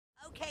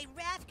a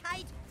Wrath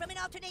Kite from an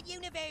alternate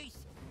universe.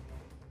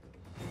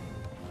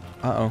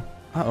 Uh-oh.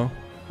 Uh-oh.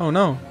 Oh,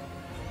 no.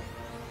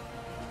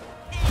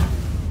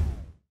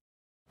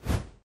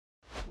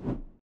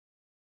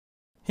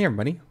 Hey,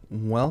 everybody.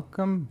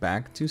 Welcome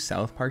back to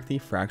South Park: The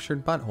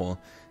Fractured Butthole.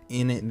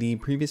 In the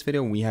previous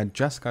video, we had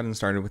just gotten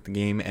started with the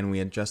game, and we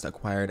had just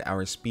acquired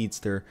our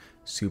Speedster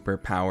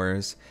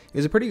superpowers. It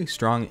was a pretty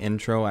strong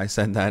intro. I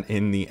said that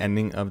in the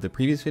ending of the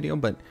previous video,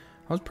 but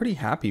I was pretty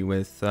happy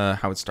with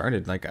how it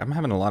started. Like, I'm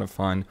having a lot of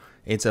fun.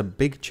 It's a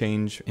big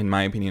change, in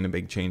my opinion, a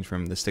big change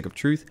from the Stick of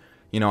Truth.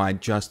 You know, I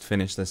just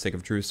finished the Stick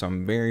of Truth, so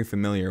I'm very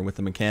familiar with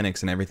the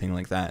mechanics and everything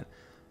like that.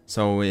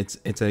 So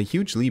it's a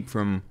huge leap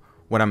from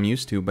what I'm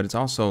used to, but it's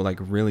also like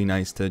really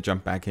nice to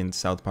jump back into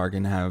South Park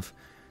and have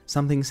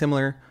something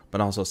similar,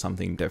 but also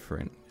something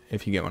different,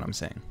 if you get what I'm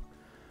saying.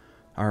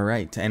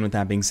 Alright, and with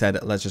that being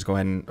said, let's just go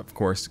ahead and, of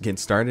course, get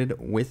started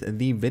with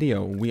the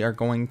video. We are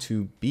going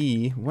to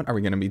be... What are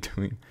we going to be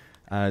doing?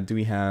 Do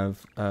we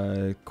have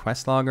a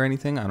quest log or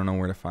anything? I don't know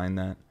where to find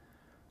that.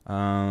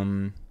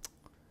 I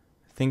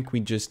think we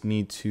just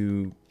need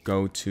to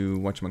go to,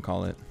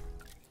 whatchamacallit,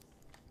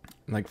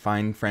 like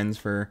find friends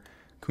for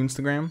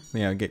Coonstagram.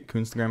 Yeah, get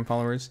Coonstagram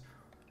followers.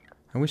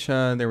 I wish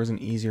there was an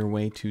easier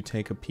way to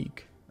take a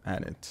peek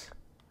at it.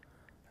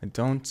 I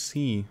don't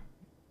see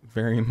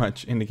very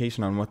much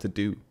indication on what to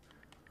do.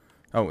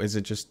 Oh, is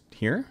it just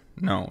here?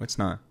 No, it's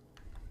not.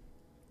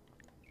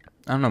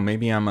 I don't know.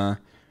 Maybe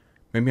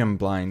I'm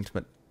blind,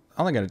 but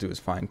all I gotta do is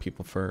find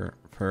people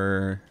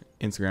for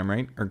Instagram,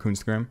 right? Or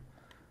Coonstagram.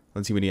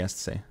 Let's see what he has to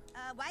say.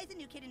 Why is the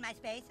new kid in my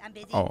space? I'm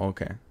busy. Oh,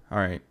 okay. All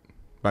right.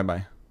 Bye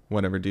bye.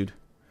 Whatever, dude.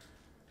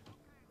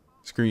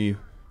 Screw you.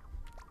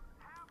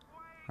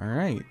 All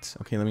right.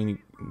 Okay, let me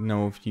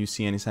know if you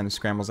see any sign of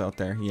scrambles out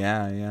there.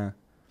 Yeah.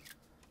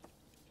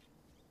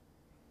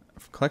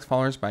 Collect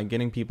followers by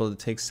getting people to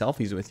take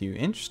selfies with you.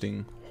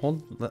 Interesting.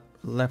 Hold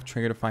left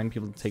trigger to find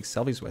people to take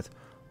selfies with.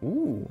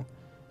 Ooh.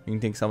 You can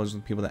take selfies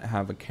with people that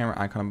have a camera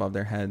icon above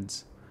their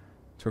heads.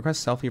 To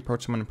request selfie,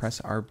 approach someone and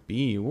press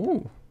RB.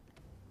 Ooh.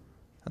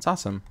 That's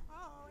awesome.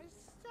 Oh,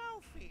 a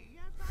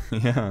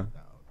selfie. Yeah.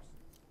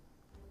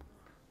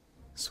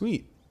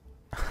 Sweet.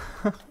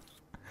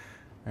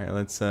 Alright,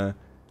 let's can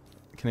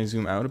I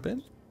zoom out a bit?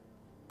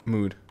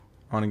 Mood.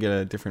 I want to get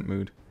a different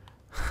mood.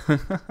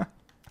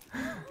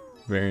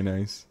 Very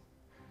nice.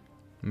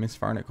 Miss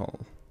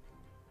Farnacle.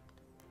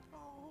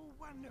 Oh,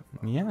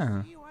 wonderful.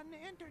 Yeah. See you on the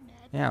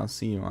internet. Yeah, I'll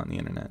see you on the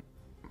internet.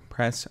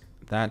 Press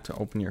that to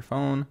open your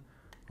phone.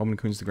 Open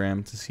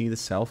Coonstagram to see the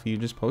selfie you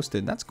just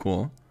posted. That's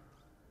cool.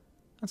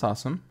 That's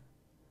awesome.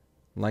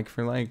 Like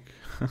for like.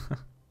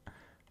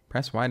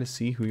 Press Y to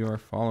see who you are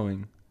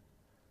following.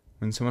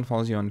 When someone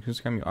follows you on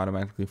Coonstagram, you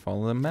automatically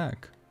follow them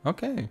back.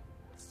 Okay.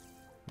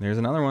 There's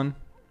another one.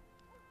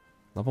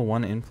 Level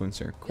 1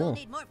 influencer. Cool. You'll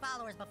need more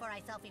followers before I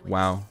selfie with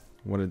Wow.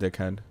 What a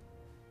dickhead.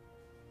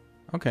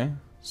 Okay.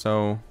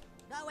 So, you.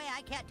 No way,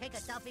 I can't take a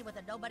selfie with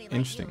a nobody like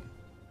interesting. you.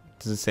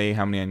 Does it say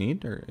how many I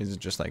need, or is it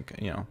just like,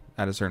 you know,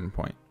 at a certain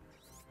point?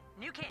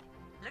 New kid,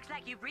 looks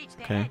like you've reached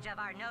the Okay. edge of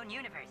our known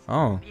universe.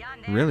 Oh,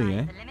 Beyond there really,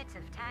 lies eh? the limits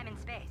of time and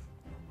space.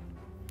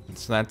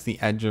 So that's the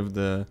edge of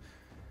the...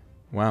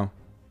 Wow.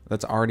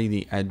 That's already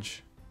the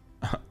edge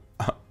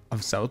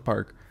of South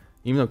Park.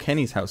 Even though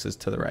Kenny's house is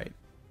to the right.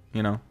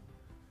 You know?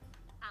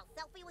 I'll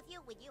selfie with you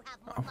when you have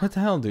more What the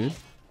hell, dude?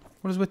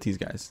 What is with these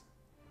guys?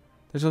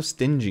 They're so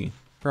stingy.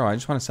 Bro, I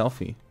just want a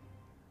selfie.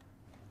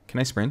 Can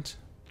I sprint?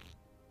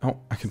 Oh,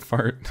 I can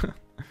fart.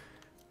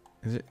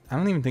 Is it? I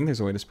don't even think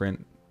there's a way to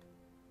sprint.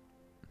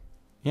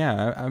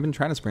 Yeah, I've been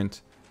trying to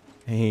sprint.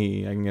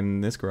 Hey, I can get in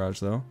this garage,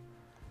 though.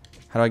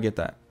 How do I get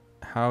that?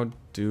 How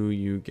do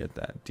you get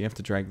that? Do you have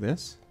to drag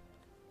this?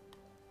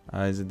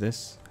 Is it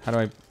this? How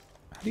do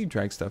you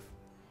drag stuff?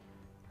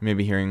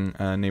 Maybe hearing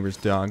neighbor's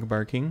dog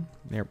barking.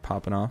 They're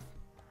popping off.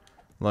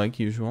 Like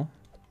usual.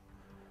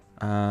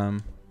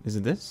 Is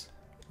it this?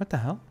 What the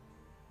hell?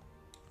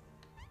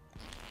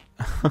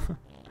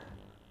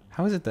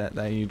 How is it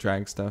that you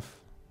drag stuff?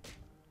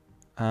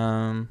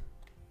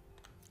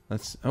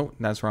 Let's... Oh,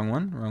 that's wrong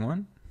one. Wrong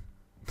one.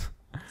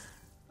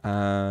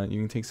 You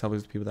can take selfies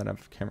with people that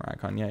have camera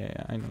icon.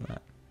 Yeah, I know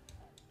that.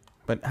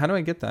 But how do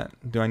I get that?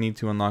 Do I need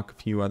to unlock a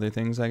few other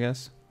things, I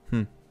guess?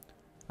 I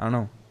don't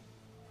know.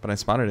 But I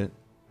spotted it.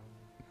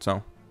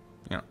 So,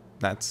 you know,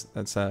 that's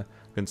a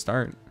good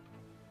start.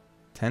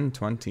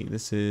 1020.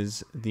 This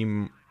is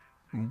the...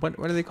 What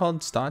are they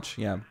called? Stotch?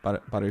 Yeah,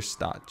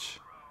 butterscotch.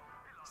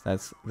 So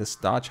that's the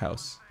Stotch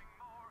house.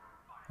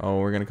 Oh,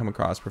 we're going to come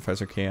across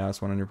Professor Chaos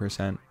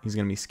 100%. He's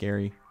going to be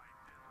scary.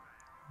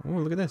 Oh,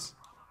 look at this.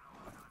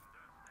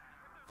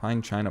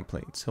 Fine china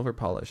plate. Silver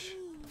polish.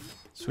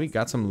 Sweet,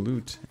 got some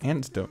loot.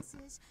 Antidote.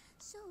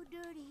 So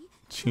dirty.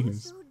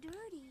 Jeez. So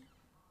dirty.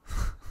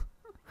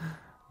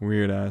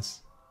 Weird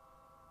ass.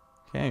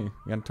 Okay,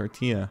 we got a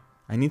tortilla.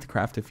 I need to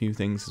craft a few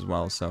things as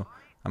well, so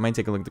I might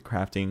take a look at the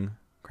crafting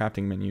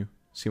menu.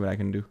 See what I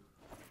can do.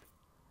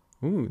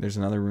 Ooh, there's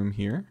another room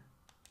here.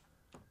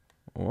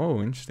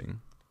 Whoa,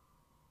 interesting.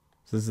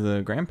 So this is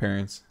the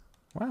grandparents.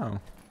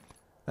 Wow.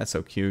 That's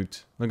so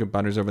cute. Look at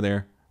Butters over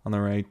there. on the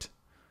right.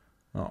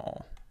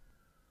 Oh.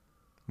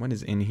 What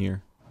is in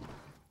here?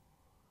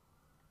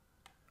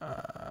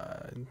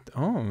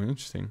 Oh,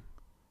 interesting.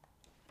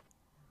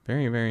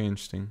 Very, very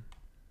interesting.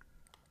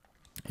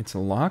 It's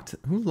locked.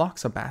 Who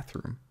locks a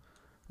bathroom?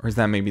 Or is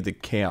that maybe the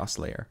chaos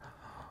layer?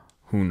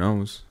 Who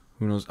knows?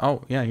 Who knows?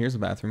 Oh, yeah, here's a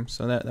bathroom.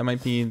 So that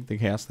might be the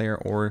chaos layer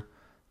or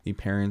the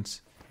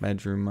parents'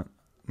 bedroom.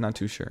 Not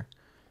too sure.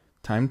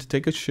 Time to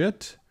take a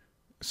shit.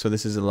 So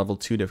this is a level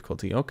 2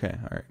 difficulty. Okay.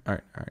 All right. All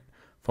right. All right.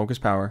 Focus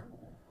power.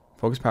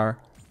 Focus power.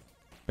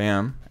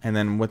 Bam. And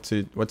then what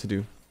to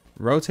do?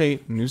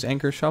 Rotate. News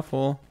anchor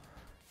shuffle.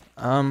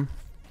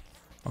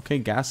 Okay,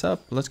 gas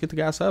up. Let's get the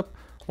gas up.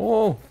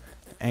 Oh,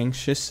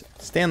 anxious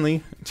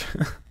Stanley.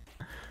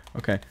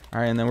 Okay.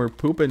 All right, and then we're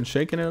pooping,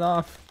 shaking it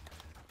off.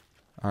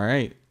 All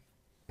right.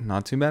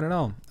 Not too bad at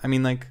all. I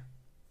mean, like,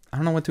 I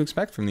don't know what to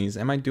expect from these.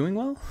 Am I doing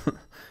well?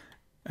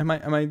 Am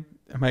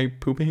I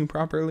pooping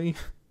properly?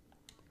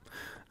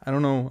 I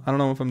don't know. I don't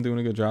know if I'm doing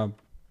a good job.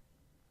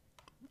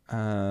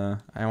 I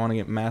want to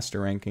get master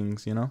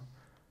rankings, you know?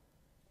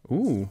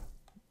 Ooh.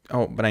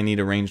 Oh, but I need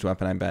a ranged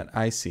weapon, I bet.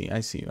 I see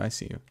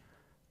you.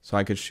 So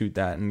I could shoot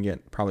that and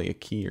get probably a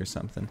key or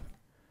something.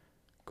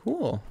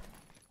 Cool.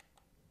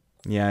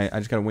 Yeah, I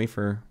just gotta wait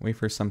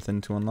for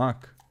something to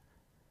unlock.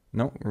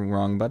 Nope,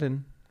 wrong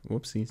button.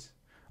 Whoopsies.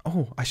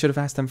 Oh, I should have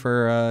asked them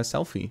for a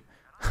selfie.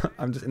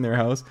 I'm just in their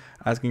house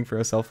asking for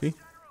a selfie.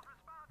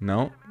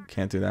 No,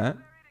 can't do that.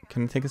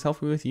 Can I take a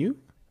selfie with you?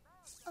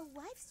 A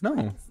wife's No,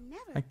 work is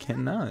never I done.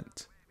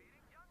 cannot.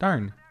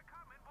 Darn.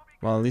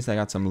 Well, at least I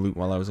got some loot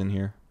while I was in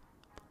here.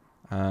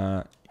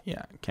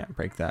 Yeah, can't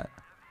break that.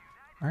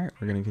 All right,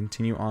 we're gonna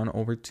continue on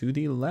over to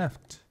the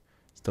left.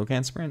 Still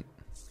can't sprint.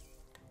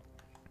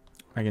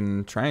 I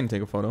can try and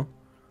take a photo.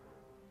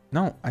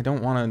 No, I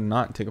don't want to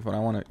not take a photo. I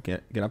want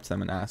to get up to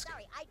them and ask.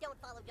 Sorry, I don't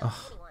follow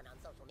just anyone on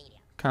social media.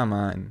 Come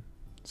on.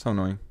 So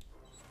annoying.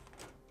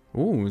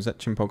 Ooh, is that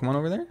Chim Pokemon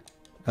over there?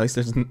 At least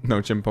there's no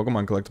Chim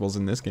Pokemon collectibles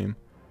in this game.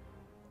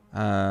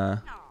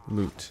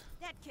 Loot.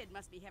 That kid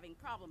must be having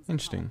problems.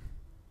 Interesting.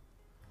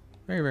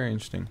 Very, very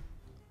interesting.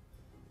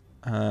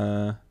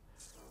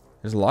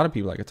 There's a lot of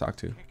people I could talk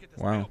to.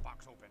 Wow.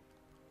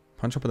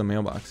 Punch up with a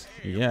mailbox.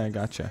 Yeah, I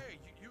gotcha.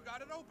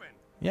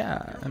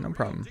 Yeah, no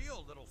problem.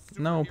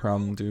 No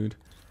problem, dude.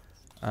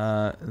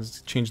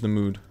 Let's change the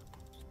mood.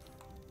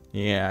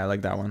 Yeah, I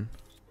like that one.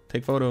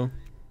 Take photo.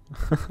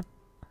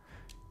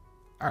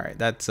 Alright,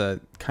 that's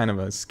kind of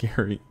a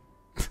scary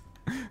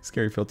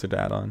filter to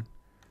add on.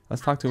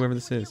 Let's talk to whoever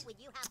this is.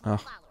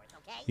 Oh,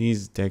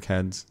 these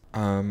dickheads.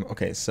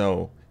 Okay,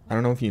 so I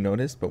don't know if you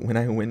noticed, but when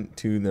I went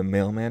to the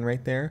mailman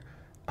right there,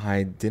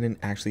 I didn't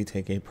actually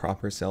take a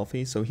proper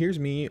selfie. So here's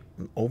me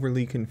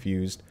overly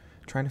confused,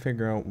 trying to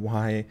figure out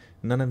why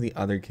none of the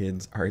other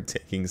kids are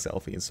taking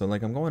selfies. So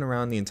like I'm going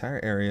around the entire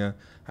area.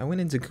 I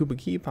went into Koopa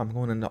Keep. I'm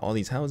going into all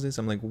these houses.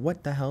 I'm like,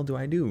 what the hell do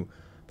I do?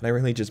 But I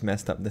really just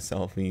messed up the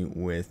selfie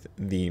with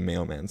the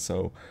mailman.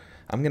 So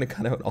I'm going to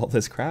cut out all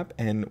this crap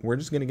and we're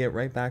just going to get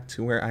right back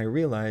to where I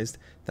realized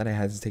that I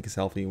had to take a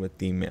selfie with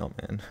the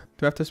mailman.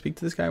 Do I have to speak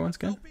to this guy once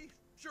again?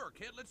 Sure,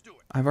 kid, let's do it.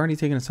 I've already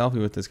taken a selfie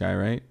with this guy,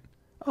 right?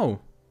 Oh.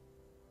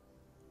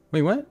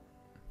 Wait, what?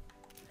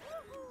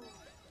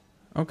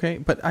 Okay,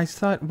 but I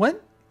thought,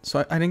 what?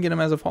 So I didn't get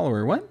him as a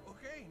follower, what?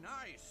 Okay,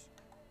 nice.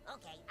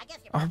 Okay, I guess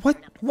you're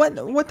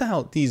What the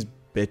hell? These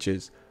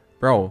bitches.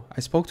 Bro,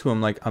 I spoke to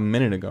him like a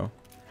minute ago.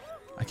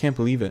 I can't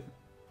believe it.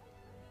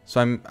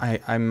 So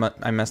I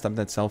messed up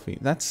that selfie.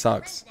 That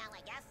sucks.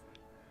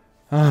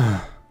 now, I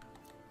guess.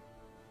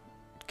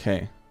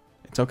 Okay.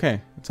 It's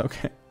okay. It's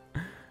okay.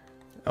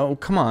 Oh,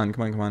 come on.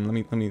 Let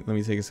me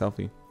take a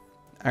selfie.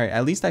 All right,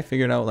 at least I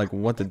figured out like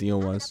what the deal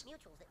was.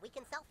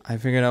 I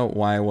figured out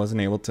why I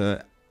wasn't able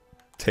to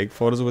take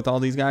photos with all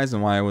these guys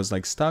and why I was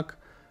like stuck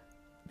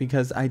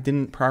because I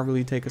didn't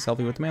properly take a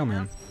selfie with the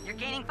mailman. You're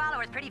gaining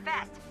followers pretty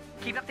fast.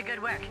 Keep up the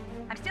good work.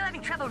 I'm still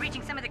having trouble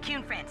reaching some of the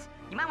Coon Friends.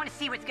 You might want to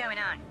see what's going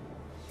on.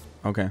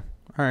 Okay.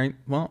 All right.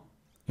 Well,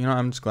 you know,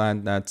 I'm just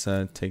glad that's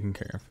taken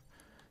care of.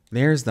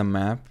 There's the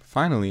map.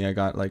 Finally, I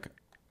got like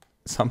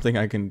something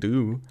I can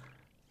do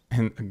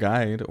and a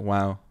guide.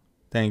 Wow.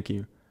 Thank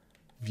you.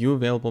 View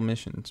available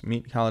missions.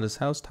 Meet Cal at his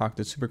house. Talk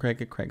to Super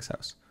Craig at Craig's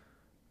house.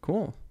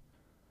 Cool.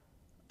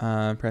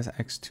 Press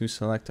X to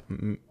select.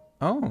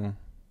 Oh.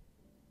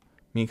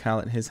 Meet Cal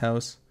at his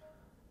house.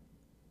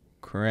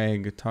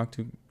 Craig. Talk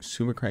to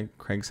Super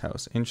Craig's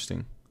house.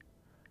 Interesting.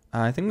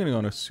 I think I'm going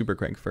to go to Super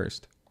Craig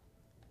first.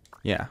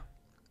 Yeah.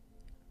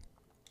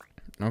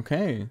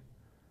 Okay.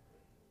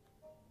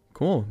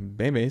 Cool.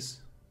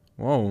 Babies.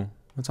 Whoa.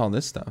 What's all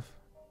this stuff?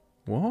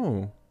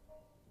 Whoa.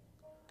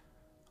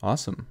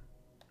 Awesome.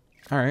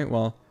 Alright,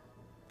 well.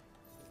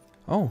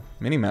 Oh,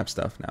 mini-map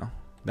stuff now.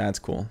 That's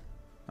cool.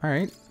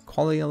 Alright.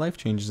 Quality of life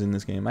changes in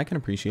this game. I can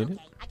appreciate it.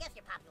 I guess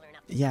you're popular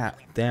enough. Yeah,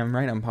 damn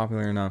right I'm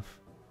popular enough.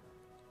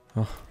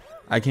 Oh,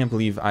 I can't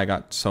believe I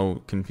got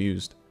so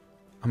confused.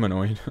 I'm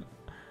annoyed.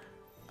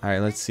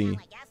 Alright, let's see.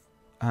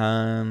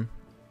 I'm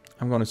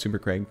going to Super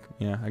Craig.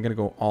 Yeah, I gotta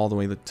go all the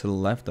way to the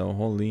left though.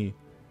 Holy.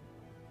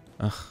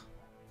 Ugh.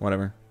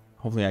 Whatever.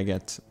 Hopefully I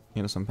get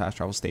you know, some fast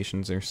travel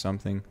stations or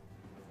something.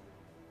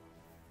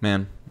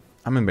 Man,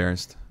 I'm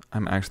embarrassed.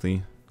 I'm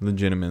actually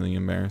legitimately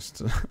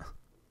embarrassed.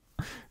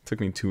 Took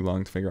me too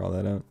long to figure all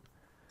that out.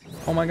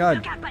 Oh my god.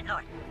 Look out,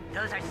 Buttlord.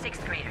 Those are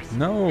 6th graders.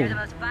 No. They're the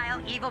most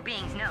vile, evil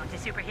beings known to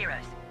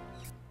superheroes.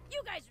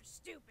 You guys are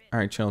stupid.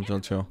 Alright, chill.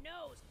 Everyone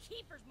knows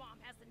Keeper's mom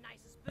has the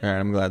nicest boobs. Alright,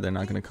 I'm glad they're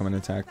not going to come and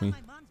attack me.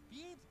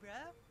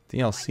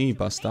 DLC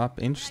bus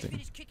stop. Interesting.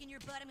 Finish kicking your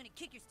butt, I'm gonna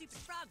kick your stupid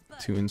frog's butt.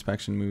 To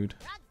inspection mood.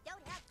 Frogs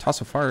don't have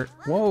Toss a fart.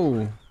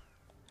 Whoa.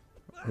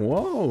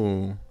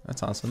 Whoa.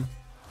 That's awesome.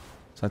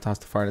 So I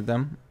tossed a fart at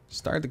them.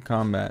 Start the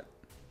combat.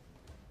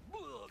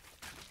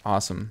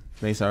 Awesome.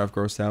 They start off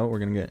grossed out. We're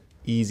going to get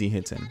easy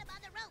hits in. on the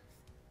ropes.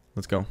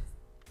 Let's go.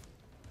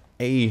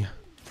 Hey.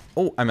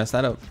 Oh, I messed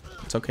that up.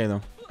 It's okay,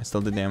 though. I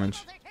still did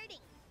damage. They're hurting.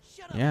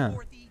 Shut up, Yeah.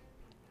 Forthy.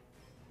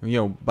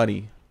 Yo,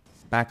 buddy.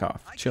 Back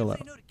off. I Chill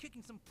can't out. say no to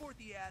kicking some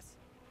Forthy ass.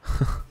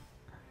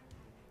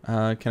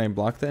 Can I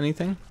block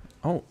anything?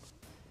 Oh.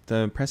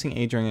 The pressing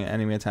A during an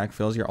enemy attack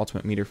fills your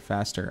ultimate meter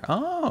faster.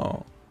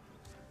 Oh.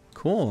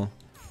 Cool.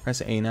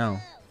 Press A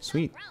now.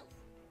 Sweet. Gross.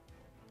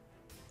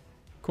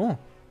 Cool.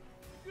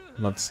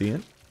 Love to see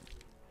it.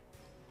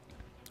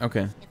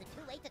 Okay. Is it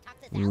too late to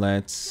talk this out?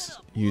 Let's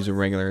use a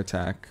regular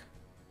attack.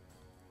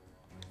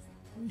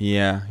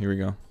 Yeah, here we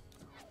go.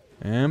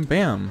 And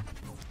bam.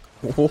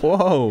 Whoa.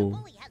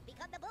 Bully has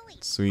become the bully.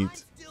 I'm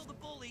Sweet. still the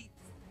bully.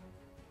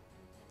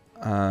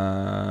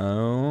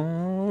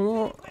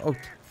 Oh,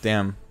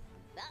 damn.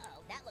 Uh-oh,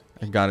 that looks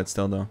I got it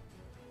still, though.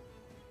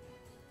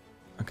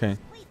 Okay.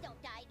 Please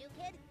don't die, new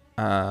kid.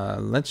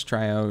 Let's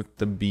try out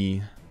the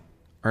B.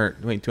 Or,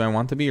 wait, do I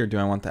want the B or do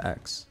I want the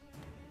X?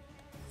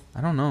 I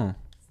don't know.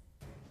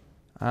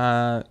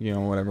 You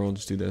know, whatever, we'll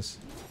just do this.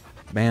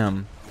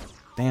 Bam.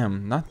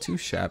 Damn, not too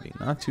shabby,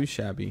 not too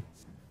shabby.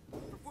 For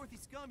Forthy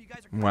scum, you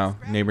guys are Wow,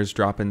 scrappy. neighbor's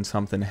dropping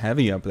something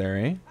heavy up there,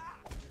 eh?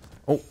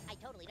 Oh, I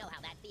totally know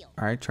how that feels.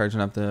 alright, charging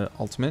up the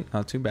ultimate.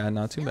 Not too bad,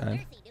 not too No bad.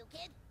 mercy, new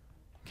kid.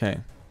 Okay.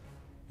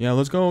 Yeah,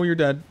 let's go, you're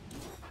dead.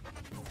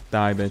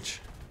 Die, bitch.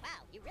 Wow,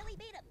 you really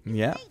beat him. You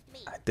Yeah, saved me.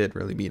 I did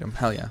really beat him.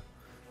 Hell yeah.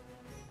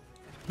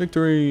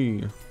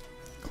 Victory!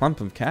 Clump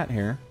of cat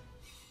hair.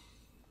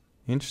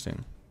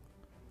 Interesting.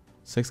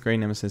 6th grade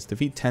nemesis.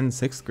 Defeat 10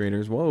 6th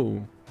graders.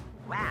 Whoa.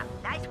 Wow,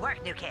 nice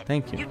work, new kid.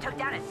 Thank you. You took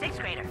down a 6th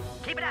grader.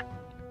 Keep it up.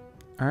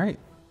 Alright.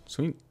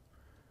 Sweet.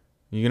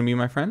 You gonna be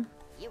my friend?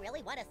 You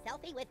really want a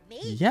selfie with me?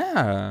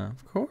 Yeah,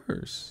 of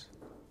course.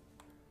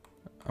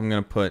 I'm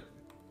gonna put...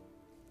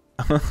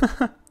 That's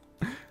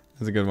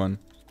a good one.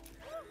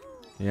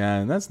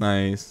 Yeah, that's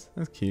nice.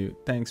 That's cute.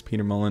 Thanks,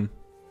 Peter Mullen.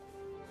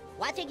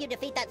 Watching you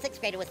defeat that 6th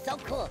grader was so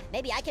cool.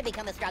 Maybe I can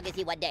become as strong as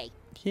you one day.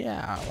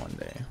 Yeah, one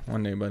day.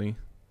 One day, buddy.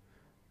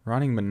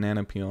 Rotting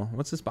banana peel.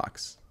 What's this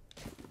box?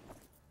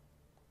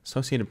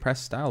 Associated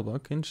Press style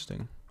book.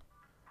 Interesting.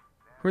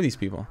 Who are these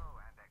people?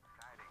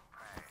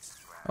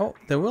 Oh,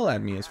 they will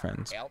add me as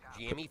friends. Help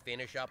Jimmy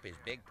finish up his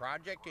big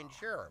project, and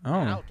sure, Oh.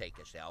 I'll take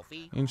a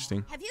selfie.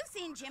 Interesting. Have you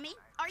seen Jimmy?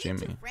 Are you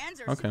Jimmy. two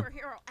friends or Okay.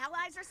 superhero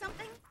allies or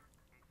something?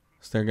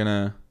 So they're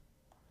gonna...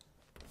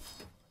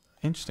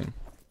 Interesting.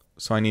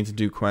 So I need to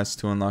do quests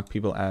to unlock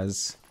people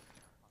as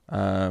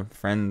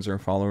friends or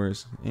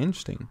followers.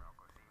 Interesting.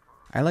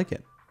 I like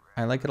it.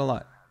 I like it a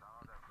lot.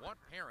 What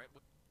parent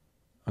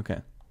would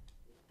Okay.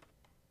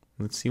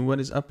 Let's see what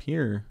is up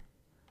here.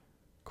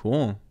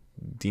 Cool.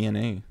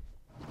 DNA.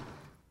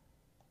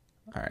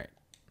 Alright.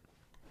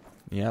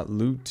 Yeah,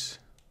 loot.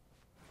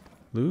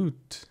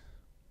 Loot.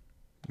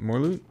 More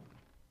loot?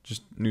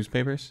 Just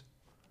newspapers?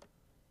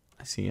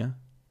 I see ya.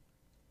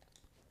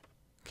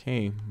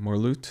 Okay, more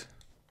loot.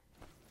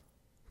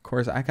 Of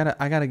course, I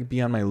gotta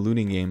be on my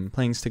looting game.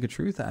 Playing Stick of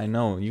Truth, I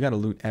know. You gotta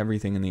loot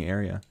everything in the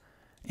area.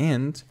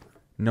 And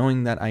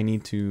knowing that I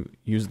need to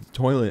use the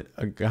toilet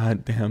a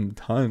goddamn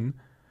ton,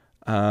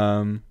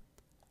 I'm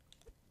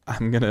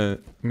gonna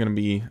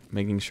be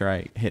making sure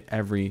I hit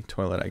every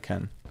toilet I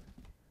can.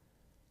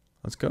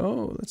 Let's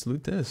go. Let's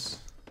loot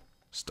this.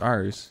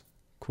 Stars.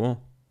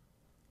 Cool.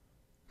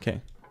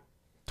 Okay.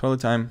 Toilet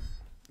time.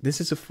 This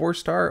is a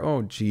 4-star?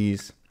 Oh,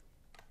 jeez.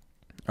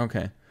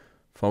 Okay.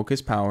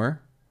 Focus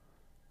power.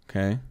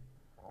 Okay.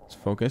 Let's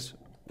focus.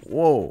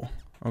 Whoa.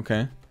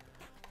 Okay.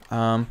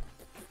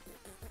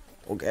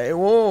 Okay.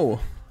 Whoa.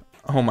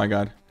 Oh my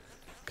god.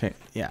 Okay.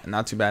 Yeah.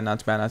 Not too bad. Not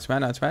too bad. Not too bad.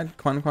 Not too bad.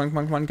 Come on. Come on. Come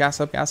on. Come on.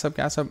 Gas up. Gas up.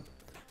 Gas up.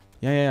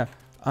 Yeah. Yeah.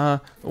 Yeah.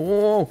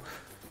 Whoa.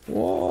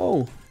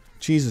 Whoa.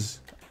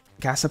 Jesus.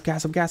 Gas up.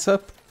 Gas up. Gas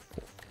up.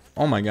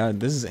 Oh my god.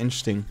 This is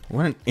interesting.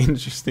 What an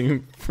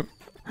interesting.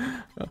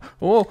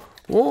 Whoa.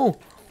 Whoa.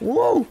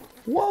 Whoa.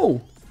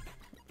 Whoa.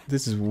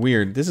 This is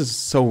weird. This is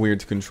so weird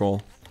to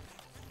control.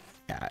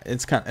 Yeah,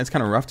 it's kind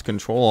of rough to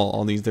control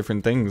all these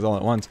different things all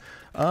at once.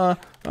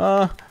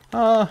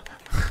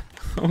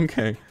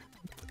 Okay.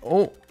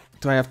 Oh,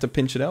 do I have to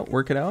pinch it out?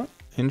 Work it out?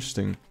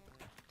 Interesting.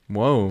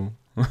 Whoa.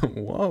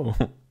 Whoa.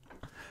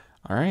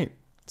 All right.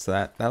 So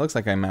that looks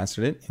like I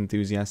mastered it.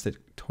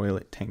 Enthusiastic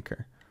toilet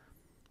tanker.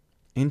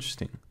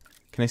 Interesting.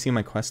 Can I see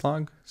my quest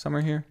log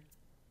somewhere here?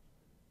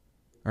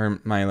 Or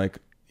my, like,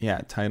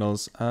 yeah,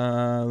 titles.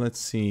 Let's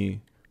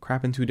see.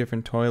 crap in 2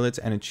 different toilets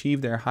and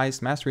achieve their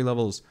highest mastery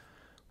levels.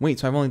 Wait,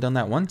 so I've only done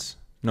that once?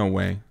 No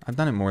way. I've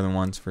done it more than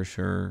once for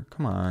sure.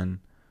 Come on.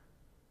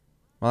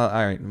 Well,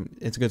 alright.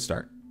 It's a good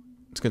start.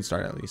 It's a good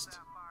start at least.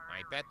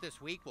 I bet this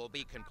week will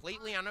be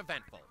completely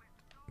uneventful.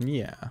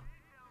 Yeah.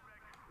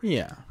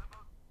 Yeah.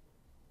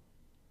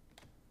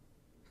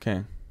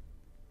 Okay.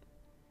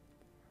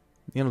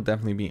 It'll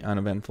definitely be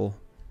uneventful.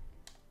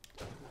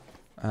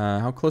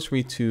 How close are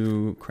we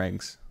to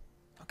Craig's?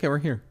 Okay, we're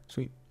here.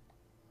 Sweet.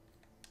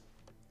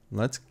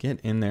 Let's get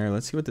in there.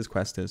 Let's see what this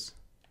quest is.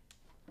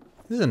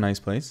 This is a nice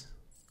place.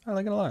 I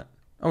like it a lot.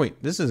 Oh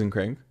wait, this isn't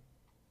Craig.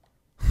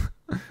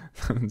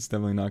 It's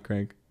definitely not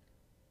Craig.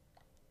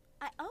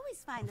 I always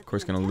find Of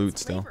course, gonna loot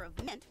still.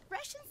 of mint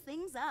freshens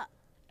things up.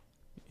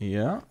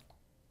 Yeah.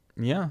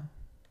 Yeah.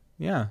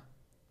 Yeah.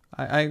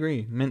 I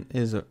agree. Mint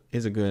is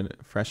a good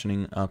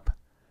freshening up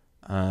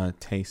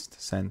taste,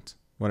 scent,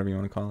 whatever you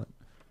want to call it.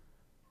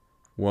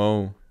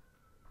 Whoa.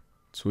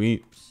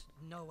 Sweet.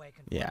 No way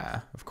can.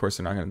 Yeah, of course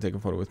they're not going to take a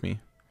photo with me.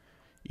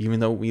 Even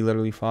though we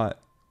literally fought.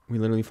 We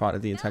literally fought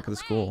at the attack of the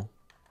school.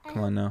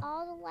 Come on now.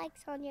 All the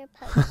likes on your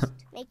post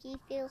make you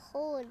feel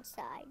whole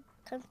inside.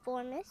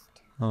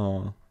 Conformist.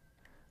 Oh.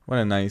 What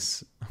a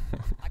nice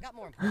I got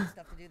more important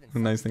stuff to do than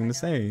a nice thing to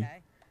something right now, say.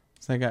 okay?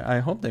 It's like I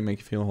hope they make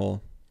you feel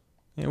whole.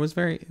 It was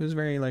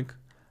very like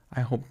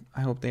I hope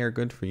they are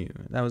good for you.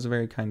 That was a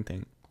very kind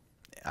thing.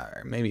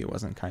 Or maybe it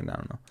wasn't kind, I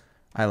don't know.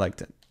 I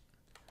liked it.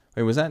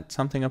 Wait, was that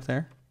something up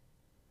there?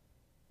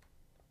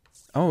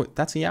 Oh,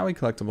 that's a Yowie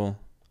collectible.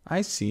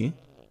 I see.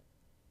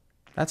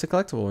 That's a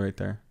collectible right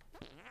there.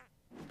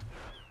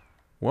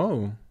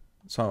 Whoa.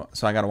 So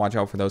I gotta watch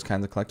out for those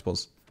kinds of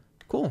collectibles.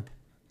 Cool.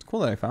 It's cool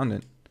that I found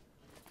it.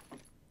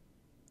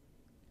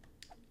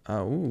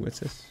 Ooh, what's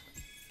this?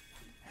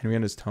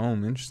 Henrietta's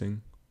tome.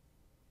 Interesting.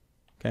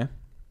 Okay.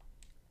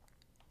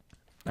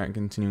 Alright,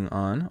 continuing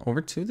on.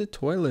 Over to the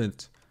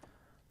toilet.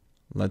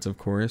 Let's, of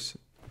course,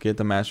 get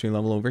the mastery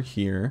level over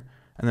here.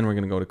 And then we're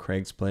going to go to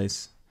Craig's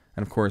place.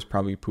 And, of course,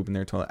 probably poop in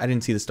their toilet. I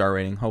didn't see the star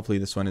rating. Hopefully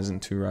this one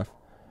isn't too rough.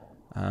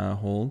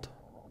 Hold.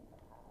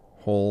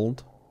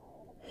 Hold.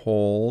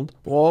 Hold.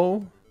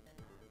 Whoa.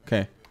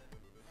 Okay.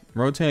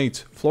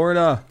 Rotate.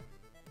 Florida.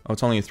 Oh,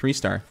 it's only a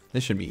 3-star.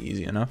 This should be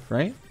easy enough,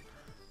 right?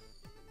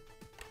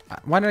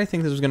 Why did I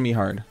think this was going to be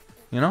hard?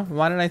 You know?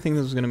 Why did I think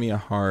this was going to be a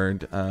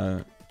hard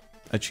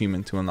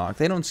achievement to unlock?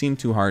 They don't seem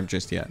too hard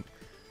just yet.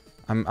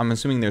 I'm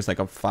assuming there's like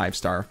a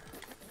 5-star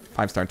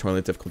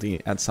toilet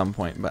difficulty at some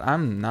point, but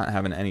I'm not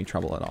having any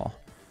trouble at all.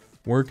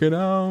 Work it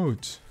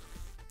out.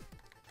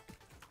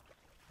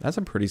 That's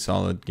a pretty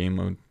solid game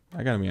mode.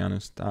 I gotta be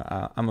honest.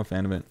 I'm a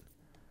fan of it.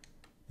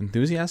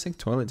 Enthusiastic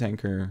toilet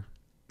tanker.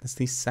 That's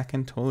the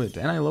 2nd toilet,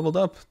 and I leveled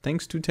up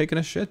thanks to taking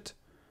a shit.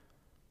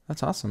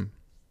 That's awesome.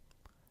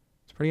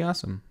 It's pretty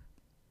awesome.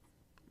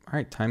 All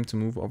right, time to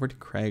move over to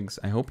Craig's.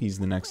 I hope he's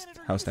the next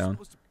house down.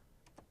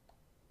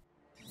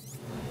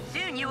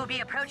 Soon you will be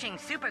approaching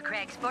Super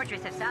Craig's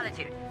Fortress of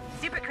Solitude.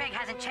 Super Craig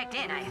hasn't checked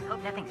in. I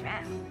hope nothing's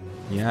wrong.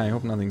 Yeah, I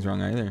hope nothing's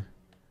wrong either.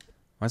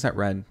 Why is that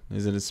red?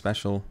 Is it a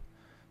special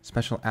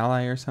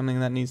ally or something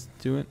that needs to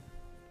do it?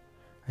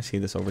 I see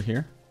this over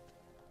here.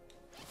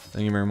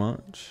 Thank you very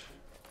much.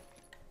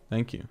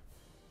 Thank you.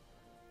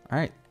 All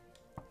right,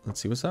 let's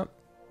see what's up.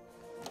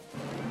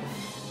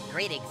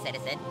 Greetings,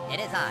 citizen. It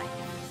is I,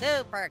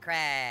 Super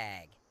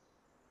Craig.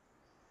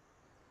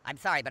 I'm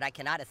sorry, but I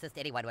cannot assist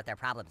anyone with their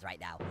problems right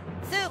now.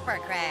 Super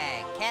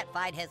Craig can't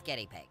find his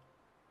guinea pig.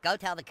 Go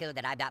tell the Coon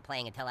that I'm not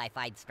playing until I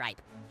find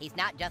Stripe. He's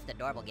not just a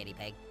normal guinea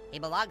pig. He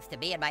belongs to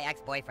me and my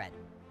ex-boyfriend.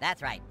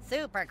 That's right,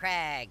 Super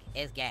Craig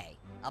is gay.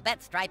 I'll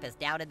bet Stripe is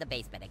down in the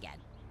basement again.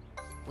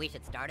 We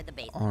should start at the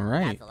basement. All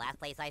right. That's the last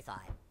place I saw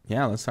him.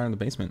 Yeah, let's start in the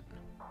basement.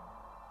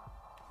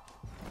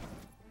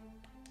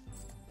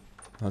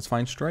 Let's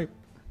find Stripe.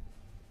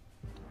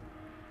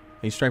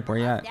 Hey Stripe, where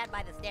you I'll at? stand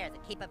by the stairs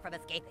and keep him from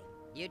escaping.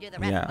 You do the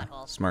rest, Yeah,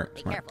 butthole. smart,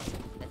 Be smart.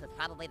 careful. This is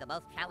probably the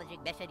most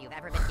challenging mission you've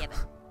ever been given.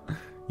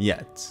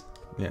 Yet.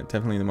 Yeah,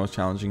 definitely the most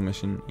challenging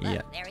mission Look,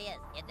 yet. there he is,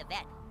 in the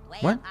vent. Way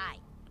What? up high.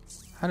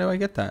 How do I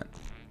get that?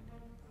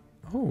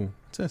 Oh,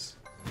 what's this?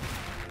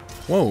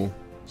 Whoa,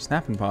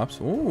 snapping pops.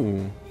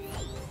 Ooh.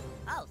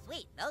 Oh,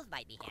 sweet. Those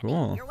might be handy.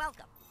 Cool. You're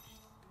welcome.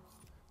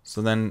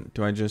 So then,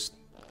 do I just...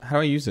 How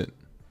do I use it?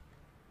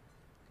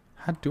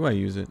 How do I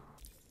use it?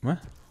 What?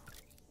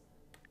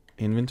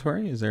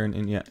 Inventory? Is there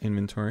an... yeah,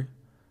 inventory.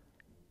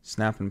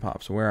 Snapping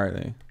pops. Where are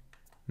they?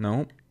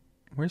 No.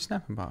 Where's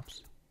snapping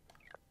pops?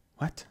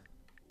 What?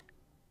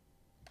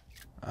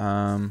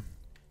 Okay.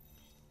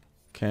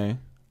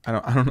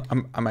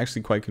 I'm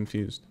actually quite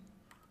confused.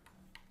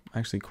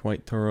 Actually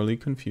quite thoroughly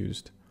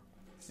confused.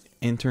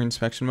 Enter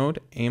inspection mode.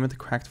 Aim at the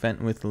cracked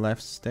vent with the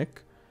left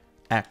stick.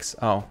 X.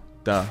 Oh,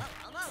 duh.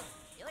 Almost.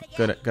 Do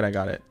it again. Good, I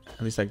got it.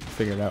 At least I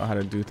figured out how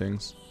to do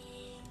things.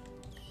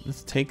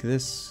 Let's take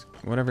this,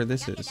 whatever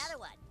this Check is. another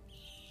one.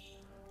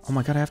 Oh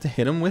my god, I have to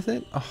hit him with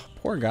it? Oh,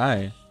 poor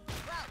guy.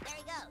 Whoa, there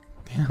he goes.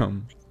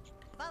 Damn.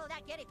 Follow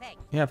that guinea pig.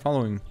 Yeah,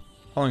 following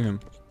him.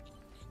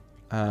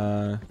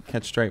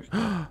 Catch Stripe.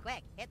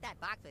 Quick, hit that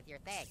box with your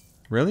thing.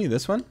 Really?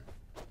 This one?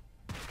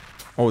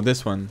 Oh,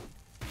 this one.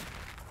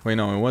 Wait,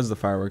 no, it was the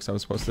fireworks I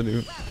was supposed to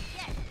do.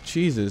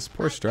 Jesus,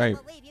 poor Stripe. I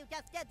can't believe you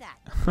just did that.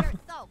 You're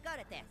so good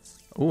at this.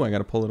 Oh, I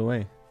gotta pull it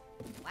away.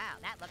 Wow,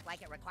 that looked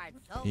like it required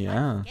so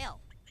Yeah. much skill.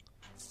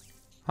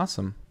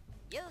 Awesome.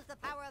 Use the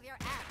power of your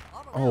ass to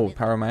overwhelm Oh, his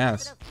power of my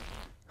ass.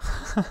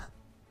 sensitive-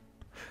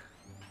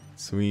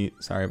 Sweet.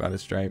 Sorry about it,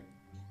 Stripe.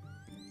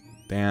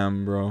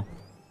 Damn, bro.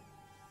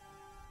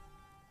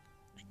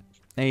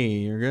 Hey,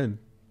 you're good.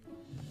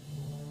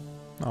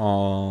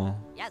 Oh.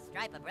 Yes,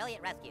 Stripe, a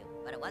brilliant rescue.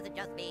 But it wasn't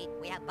just me.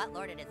 We have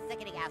Buttlord and his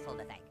sickening asshole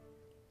to thank.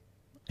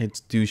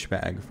 It's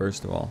douchebag,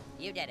 first of all.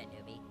 You did it,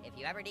 newbie. If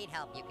you ever need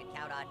help, you can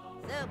count on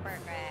Super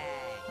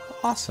Craig.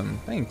 Awesome.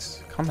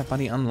 Thanks. Combat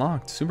buddy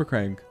unlocked. Super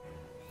Craig.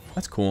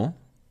 That's cool.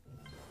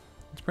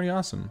 That's pretty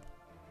awesome.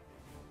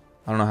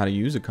 I don't know how to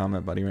use a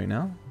combat buddy right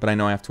now, but I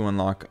know I have to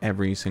unlock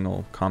every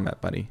single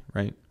combat buddy,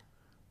 right?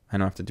 I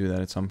know I have to do that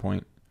at some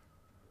point.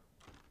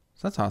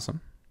 So that's awesome.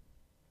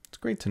 It's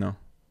great to know.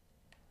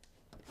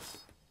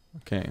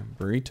 Okay,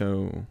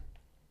 burrito.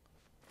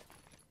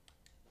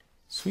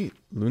 Sweet.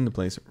 Loon the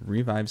place.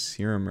 Revive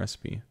serum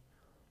recipe.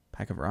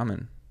 Pack of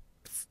ramen.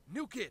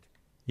 New kid.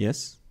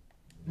 Yes?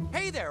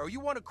 Hey there, are you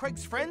one of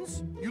Craig's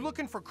friends? You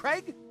looking for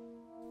Craig?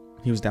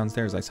 He was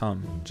downstairs. I saw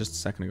him just a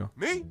second ago.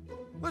 Me?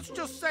 Let's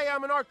just say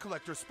I'm an art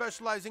collector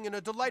specializing in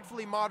a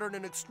delightfully modern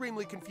and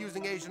extremely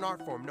confusing Asian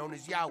art form known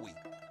as yaoi.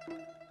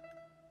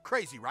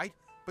 Crazy, right?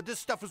 But this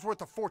stuff is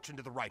worth a fortune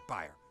to the right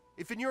buyer.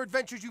 If in your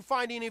adventures you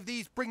find any of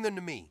these, bring them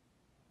to me.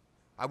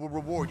 I will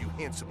reward you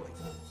handsomely.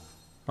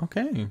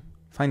 Okay.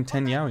 Find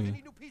 10 yaoi.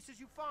 Any new pieces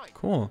you find.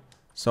 Cool.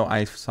 So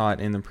I saw it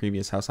in the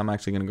previous house. I'm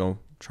actually going to go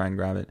try and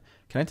grab it.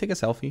 Can I take a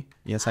selfie?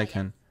 Yes, I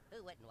can.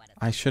 Who wouldn't want to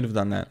I should have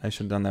done that. I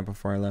should have done that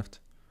before I left.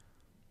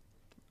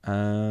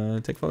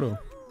 Take photo.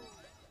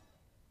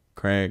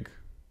 Craig.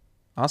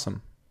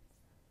 Awesome.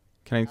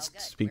 Can I good.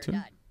 speak to We're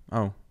him? done.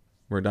 Oh,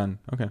 we're done.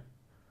 Okay.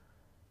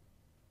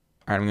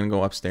 Alright, I'm going to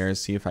go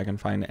upstairs, see if I can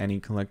find any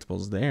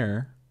collectibles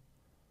there.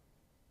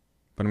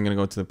 But I'm going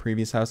to go to the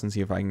previous house and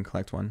see if I can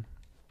collect one.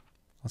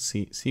 I'll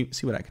see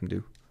what I can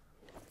do.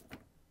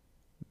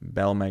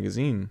 Bell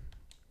magazine.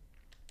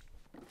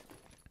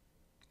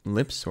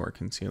 Lip sore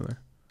concealer.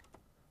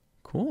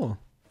 Cool.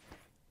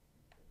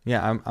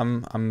 Yeah,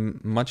 I'm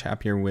much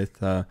happier with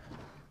the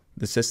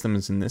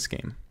systems in this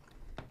game.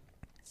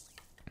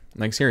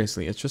 Like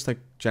seriously, it's just like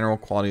general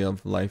quality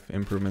of life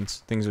improvements.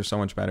 Things are so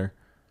much better.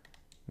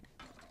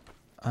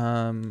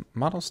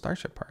 Model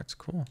starship parts,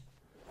 cool.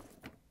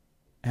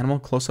 Animal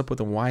close up with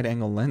a wide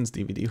angle lens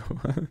DVD.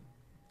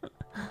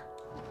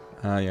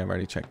 Yeah, I've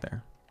already checked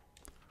there.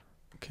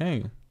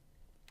 Okay.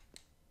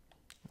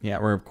 Yeah,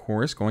 we're of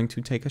course going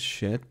to take a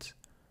shit.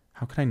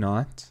 How could I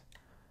not?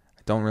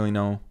 I don't really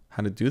know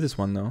how to do this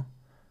one though.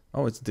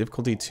 Oh, it's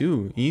difficulty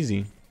 2,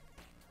 easy.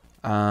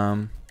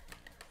 Oh.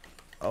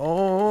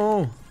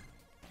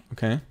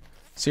 Okay.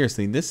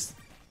 Seriously, this,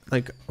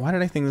 like, why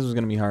did I think this was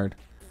gonna be hard?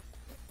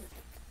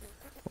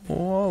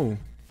 Whoa.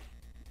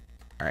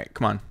 All right,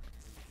 come on.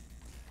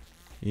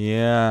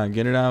 Yeah,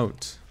 get it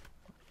out.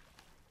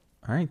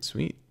 All right,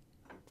 sweet.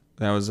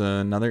 That was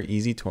another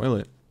easy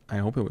toilet. I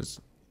hope it was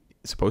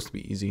supposed to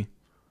be easy.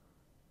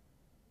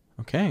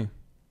 Okay.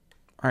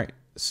 All right.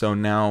 So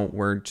now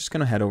we're just going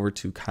to head over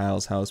to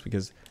Kyle's house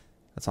because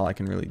that's all I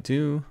can really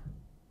do.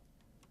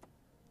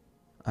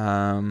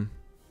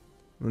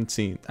 Let's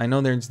see. I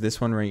know there's this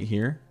one right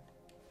here.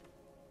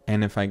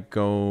 And if I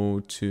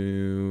go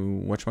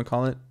to,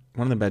 whatchamacallit,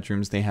 one of the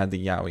bedrooms, they had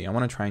the yaoi. I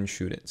want to try and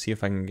shoot it. See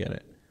if I can get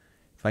it.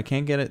 If I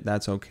can't get it,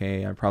 that's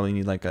okay. I probably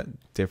need like a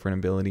different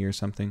ability or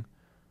something.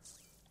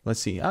 Let's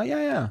see. Oh,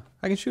 yeah.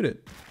 I can shoot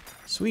it.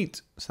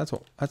 Sweet.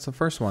 So that's the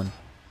first one.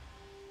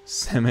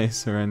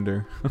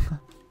 Semi-surrender.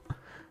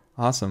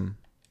 Awesome.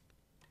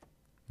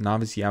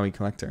 Novice yaoi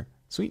collector.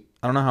 Sweet.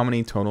 I don't know how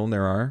many total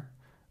there are.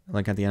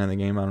 Like at the end of the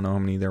game, I don't know how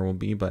many there will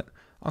be, but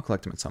I'll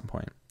collect them at some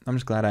point. I'm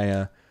just glad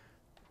I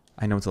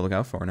know what to look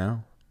out for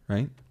now,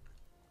 right?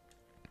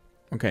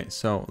 Okay,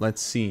 so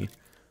let's see.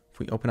 If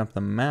we open up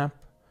the map,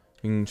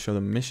 we can show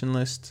the mission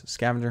list,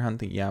 scavenger hunt,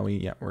 the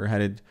yaoi. Yeah, we're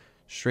headed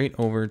straight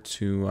over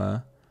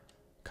to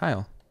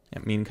Kyle. Yeah,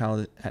 me and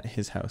Kyle at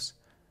his house.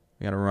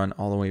 We gotta run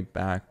all the way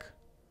back.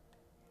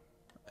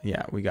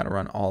 Yeah, we gotta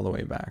run all the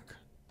way back.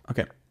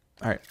 Okay,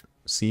 all right.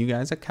 See you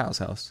guys at Kyle's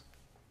house.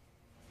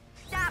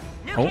 Stop!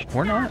 New Oh, kid,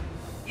 or stop! not.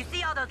 You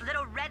see all those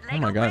little red Oh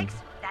Lego my God. bricks?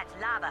 That's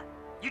lava.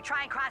 You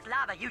try and cross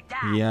lava, you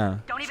die. Yeah,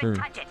 Don't true.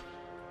 even touch it.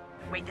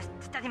 Wait, this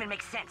doesn't even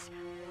make sense.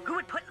 Who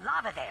would put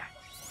lava there?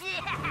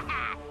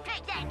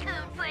 Take that,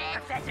 Coon Friends.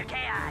 Professor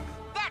Chaos.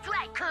 That's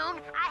right, Coon.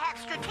 I have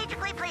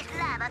strategically placed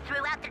lava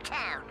throughout the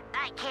town.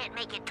 I can't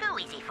make it too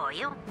easy for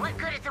you. What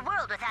good is the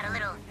world without a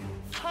little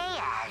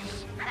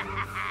chaos?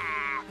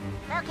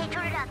 Okay,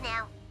 turn it off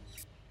now.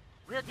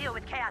 We'll deal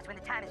with chaos when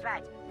the time is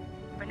right.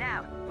 For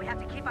now, we have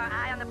to keep our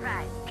eye on the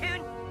prize.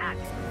 Coon, out.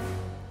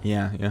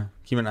 Yeah.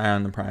 Keep an eye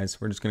on the prize.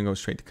 We're just gonna go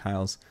straight to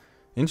Kyle's.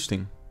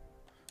 Interesting.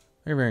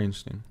 Very, very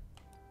interesting.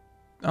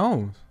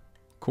 Oh,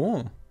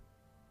 cool.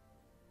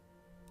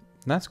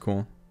 That's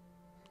cool.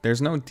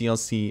 There's no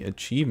DLC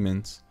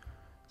achievements,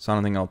 so I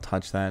don't think I'll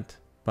touch that.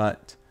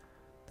 But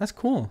that's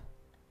cool.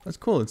 That's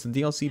cool. It's a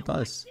DLC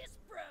bus.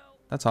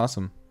 That's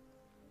awesome.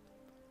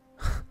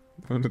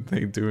 What are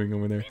they doing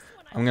over there?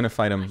 I'm gonna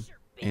fight them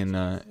in,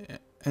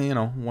 you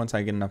know, once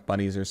I get enough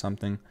buddies or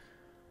something.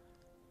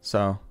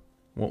 So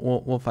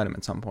we'll fight them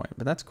at some point.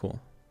 But that's cool.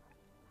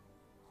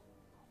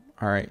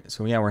 All right.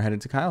 So yeah, we're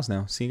headed to Kyle's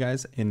now. See you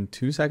guys in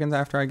 2 seconds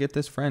after I get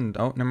this friend.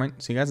 Oh, never mind.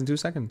 See you guys in 2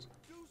 seconds.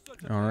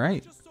 All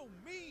right.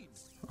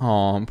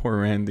 Oh, poor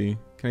Randy.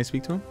 Can I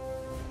speak to him?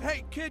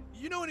 Hey, kid,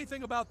 you know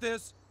anything about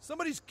this?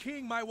 Somebody's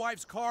keying my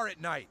wife's car at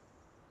night.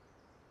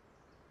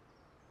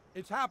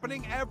 It's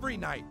happening every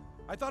night.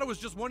 I thought it was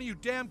just one of you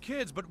damn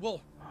kids, but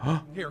well,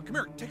 here, come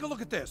here, take a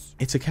look at this.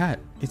 It's a cat.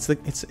 It's the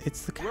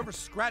cat. Whoever's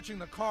scratching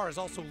the car is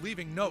also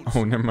leaving notes.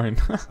 Oh, never mind.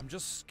 I'm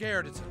just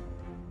scared it's a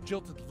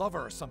jilted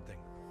lover or something.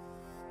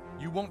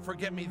 You won't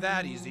forget me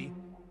that easy.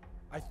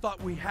 I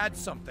thought we had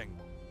something.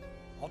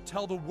 I'll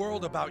tell the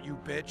world about you,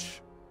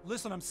 bitch.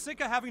 Listen, I'm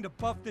sick of having to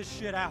buff this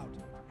shit out.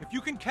 If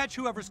you can catch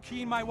whoever's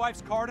keying my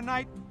wife's car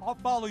tonight, I'll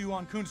follow you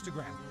on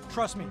Coonstagram.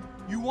 Trust me,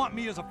 you want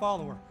me as a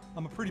follower.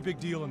 I'm a pretty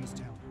big deal in this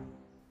town.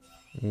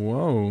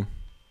 Whoa.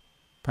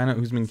 Find out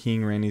who's been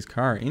keying Randy's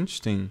car.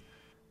 Interesting.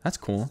 That's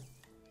cool.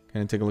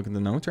 Can I take a look at the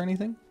notes or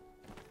anything?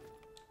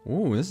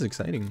 Ooh, this is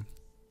exciting.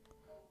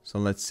 So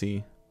let's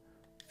see.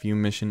 View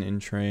mission in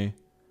tray.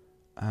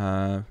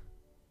 I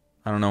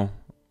don't know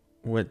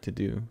what to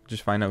do.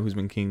 Just find out who's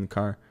been keying the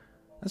car.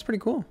 That's pretty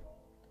cool.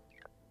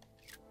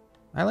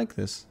 I like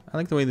this. I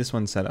like the way this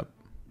one's set up.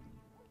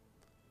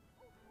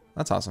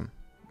 That's awesome.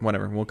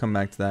 Whatever. We'll come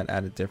back to that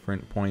at a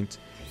different point.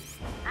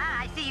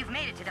 Ah, I see you've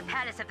made it to the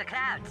Palace of the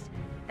Clouds.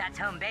 That's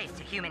home base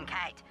to Human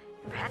Kite.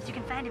 Perhaps you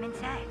can find him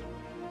inside.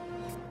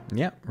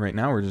 Yeah, right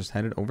now we're just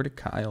headed over to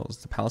Kyle's,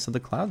 the Palace of the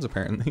Clouds,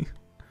 apparently.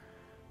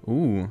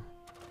 Ooh.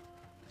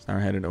 So now we're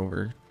headed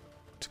over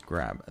to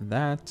grab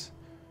that.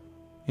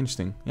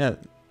 Interesting. Yeah,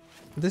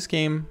 this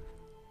game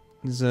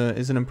is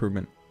an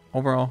improvement.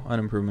 Overall, an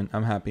improvement.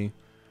 I'm happy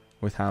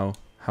with how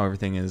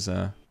everything is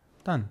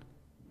done.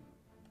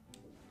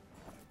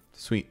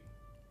 Sweet.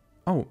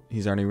 Oh,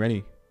 he's already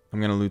ready. I'm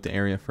gonna loot the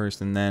area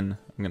first, and then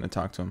I'm gonna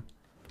talk to him.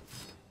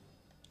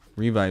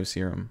 Revive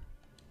serum.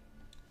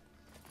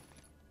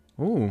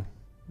 Ooh,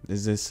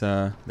 is this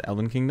the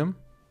Elven Kingdom?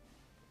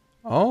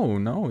 Oh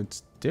no,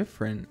 it's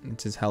different.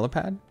 It's his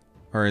helipad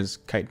or his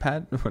kite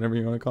pad, whatever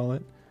you want to call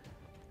it.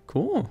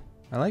 Cool.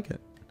 I like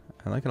it.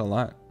 I like it a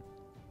lot.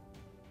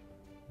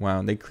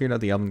 Wow, they cleared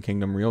out the Elven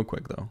Kingdom real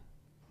quick though.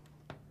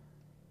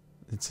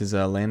 It's his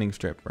landing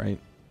strip, right?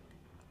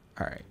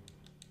 All right.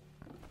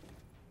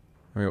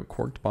 There we go.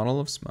 Corked bottle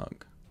of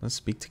smug. Let's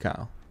speak to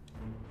Kyle.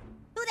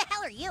 Who the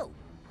hell are you?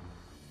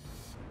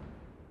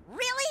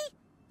 Really?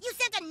 You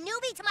sent a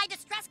newbie to my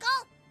distress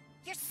call?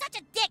 You're such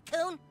a dick,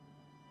 Coon.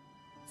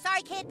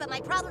 Sorry, kid, but my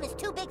problem is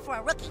too big for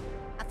a rookie.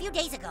 A few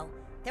days ago,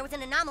 there was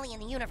an anomaly in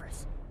the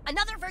universe.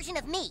 Another version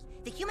of me,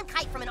 the human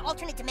kite from an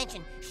alternate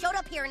dimension, showed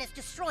up here and is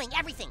destroying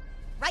everything.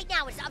 Right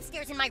now, it's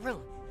upstairs in my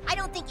room. I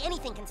don't think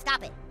anything can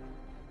stop it.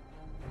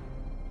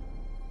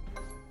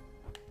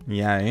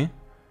 Yeah, eh?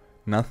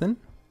 Nothing?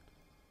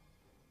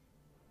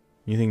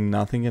 You think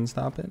nothing can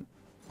stop it?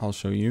 I'll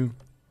show you.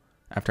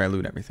 After I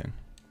loot everything,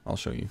 I'll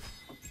show you.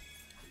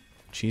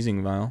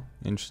 Cheesing vial.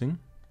 Interesting.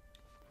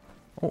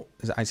 Oh,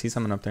 I see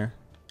something up there.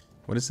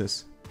 What is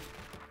this?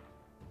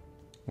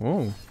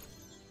 Whoa.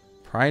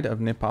 Pride of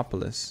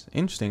Nipopolis.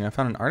 Interesting. I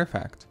found an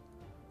artifact.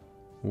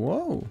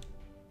 Whoa.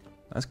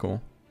 That's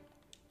cool.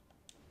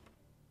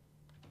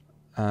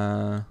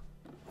 Alright.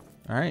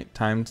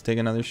 Time to take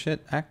another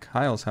shit at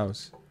Kyle's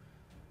house.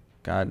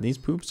 God, these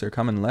poops are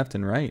coming left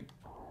and right.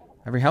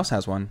 Every house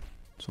has one.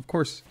 So, of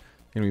course,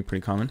 gonna be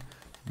pretty common.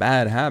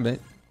 Bad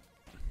habit.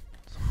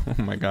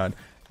 Oh my god.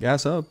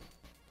 Gas up.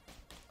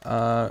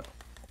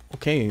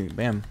 Okay,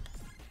 bam.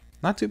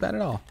 Not too bad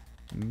at all.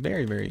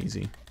 Very, very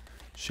easy.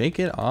 Shake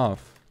it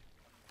off.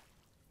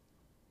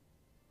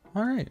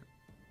 Alright.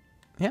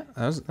 Yeah,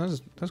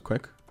 that was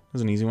quick. That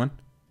was an easy one.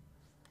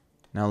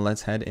 Now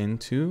let's head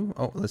into...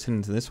 Oh, let's head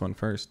into this one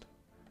first.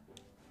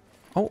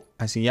 Oh,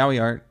 I see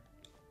Yowie art.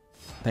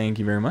 Thank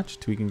you very much.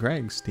 Tweak and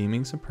Craig.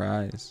 Steaming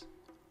surprise.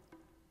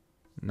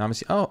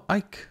 Namaste. Oh,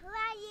 Ike. Who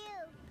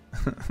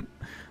are you?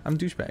 I'm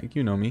douchebag.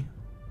 You know me.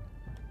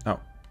 Oh.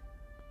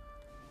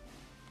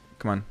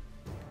 Come on.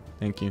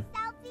 Thank you.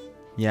 Selfie?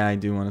 Yeah, I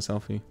do want a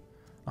selfie.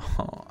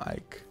 Oh,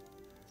 Ike.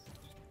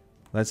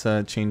 Let's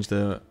change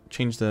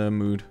the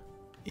mood.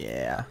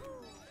 Yeah.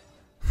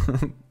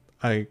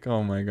 Ike.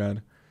 Oh my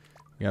god.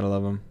 You gotta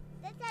love him.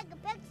 Let's take a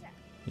picture.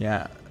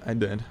 Yeah, I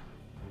did.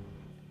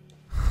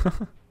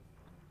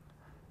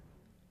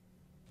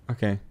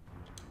 Okay.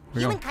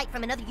 Human kite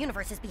from another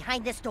universe is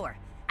behind this door.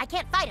 I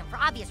can't fight him for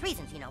obvious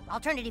reasons, you know,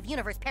 alternative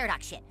universe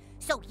paradox shit.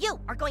 So you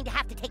are going to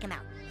have to take him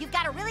out. You've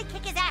got to really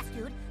kick his ass,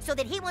 dude, so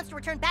that he wants to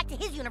return back to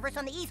his universe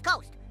on the East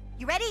Coast.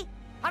 You ready?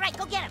 All right,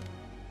 go get him.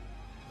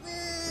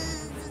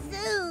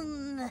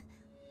 Zoom.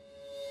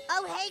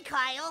 Oh, hey,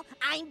 Kyle.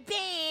 I'm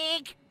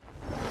big.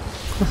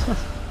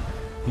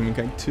 Human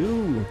kite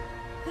 2.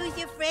 Who's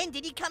your friend?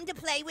 Did he come to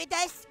play with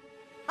us?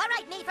 All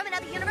right, me from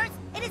another universe,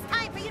 it is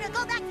time for you to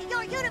go back to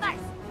your universe.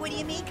 What do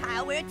you mean,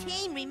 Kyle? We're a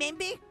team,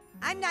 remember?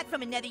 I'm not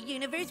from another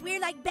universe. We're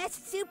like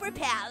best super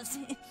pals.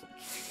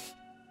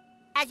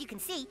 As you can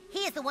see, he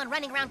is the one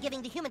running around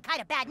giving the human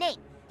kite a bad name.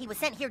 He was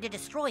sent here to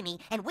destroy me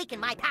and weaken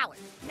my powers.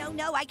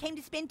 No, I came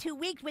to spend 2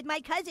 weeks with my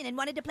cousin and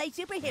wanted to play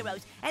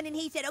superheroes. And then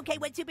he said, okay,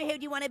 what superhero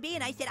do you want to be?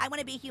 And I said, I want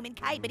to be human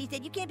kite. But he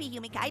said, you can't be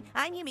human kite.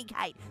 I'm human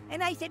kite.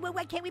 And I said, well,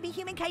 why can't we be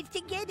human kites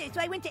together?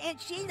 So I went to Aunt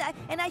Sheila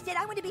and I said,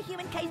 I want to be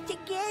human kites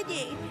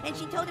together. And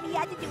she told him he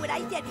had to do what I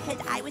said because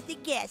I was the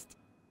guest.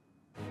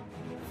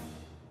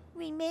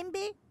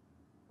 Remember?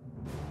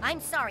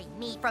 I'm sorry,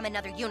 me from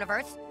another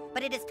universe,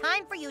 but it is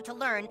time for you to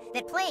learn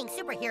that playing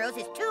superheroes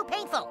is too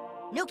painful.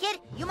 New kid,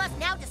 you must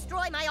now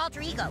destroy my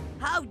alter ego.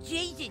 Oh,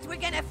 Jesus, we're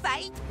gonna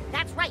fight?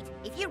 That's right.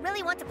 If you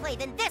really want to play,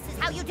 then this is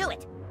how you do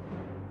it.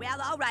 Well,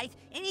 all right.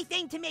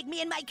 Anything to make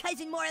me and my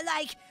cousin more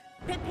alike.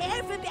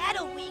 Prepare for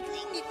battle,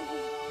 weakling.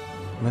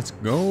 Let's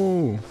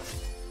go.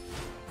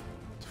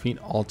 Defeat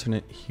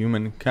alternate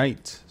human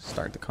kite.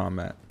 Start the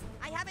combat.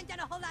 I haven't done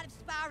a whole lot of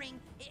sparring.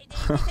 Is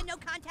this a no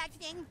contact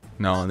thing?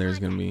 No, there's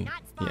gonna be,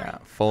 yeah,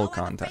 full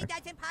contact.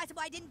 That's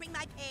impossible. I didn't bring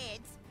my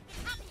pads.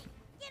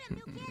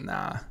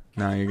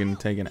 Nah, you're gonna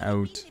take it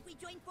out.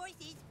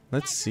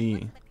 Let's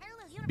see.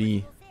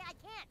 B.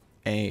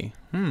 A.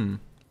 What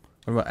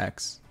about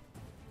X?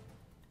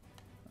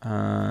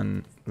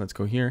 Let's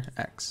go here.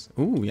 X.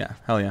 Ooh, yeah.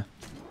 Hell yeah.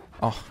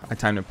 Oh, I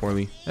timed it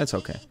poorly. That's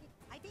okay.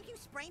 I think you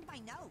sprained my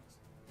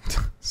nose.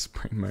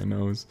 Sprained my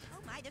nose. Oh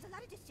my, there's a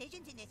lot of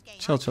decisions in this game.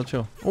 Chill.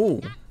 Oh.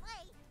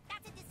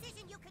 That's a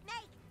decision you could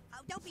make. Oh,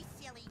 don't be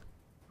silly.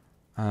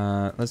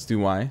 Let's do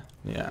Y.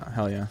 Yeah,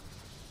 hell yeah.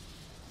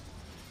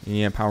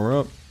 Yeah, power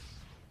up.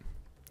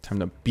 Time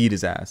to beat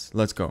his ass.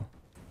 Let's go.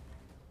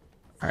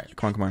 Alright,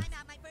 come on.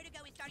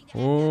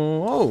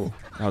 Oh,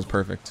 that was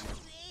perfect.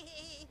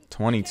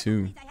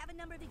 22.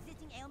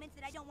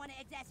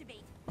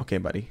 Okay,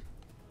 buddy.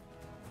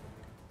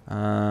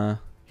 Here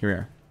we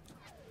are.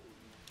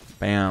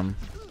 Bam.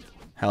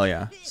 Hell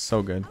yeah.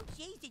 So good.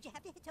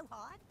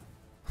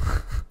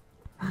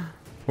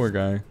 Poor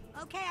guy.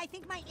 Okay, I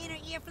think my inner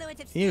ear fluids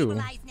have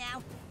stabilized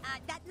now.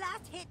 That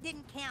last hit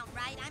didn't count,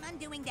 right? I'm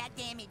undoing that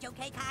damage,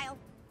 okay, Kyle?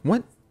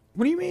 What?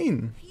 What do you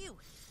mean?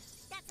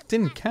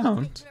 Didn't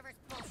count.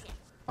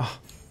 Oh.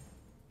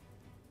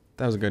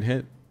 That was a good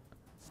hit.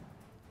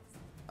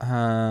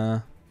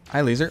 Eye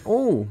laser.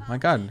 Oh my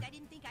god.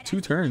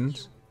 2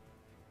 turns.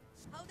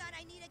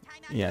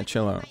 Yeah,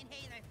 chill out.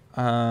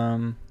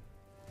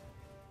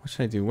 What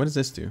should I do? What does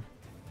this do?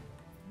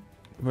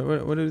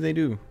 What do they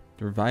do?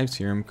 The revive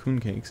serum, coon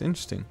cakes.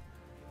 Interesting.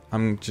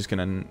 I'm just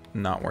gonna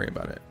not worry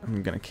about it.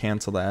 I'm gonna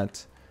cancel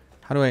that.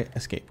 How do I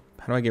escape?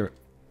 How do I get...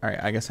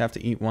 Alright, I guess I have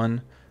to eat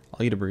one.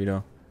 I'll eat a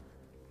burrito.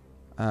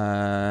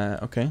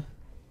 Okay.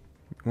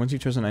 Once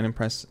you've chosen an item,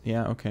 press...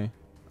 Yeah, okay.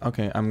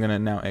 Okay, I'm gonna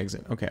now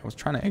exit. Okay, I was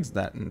trying to exit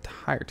that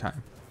entire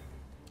time.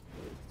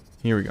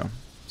 Here we go.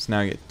 So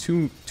now I get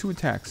two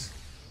attacks.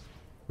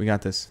 We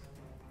got this.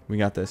 We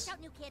got this.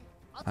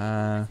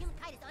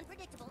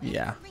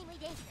 Yeah.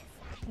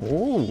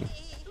 Oh.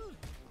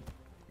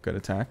 Good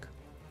attack.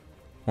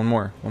 One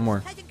more.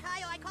 Cousin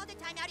Kyle, I called the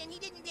timeout and he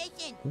didn't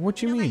listen.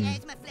 What you mean? My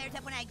asthma flares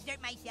up when I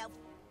exert myself.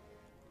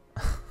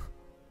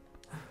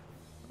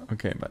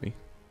 Okay, buddy.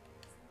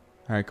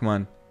 Alright, come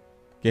on.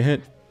 Get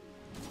hit.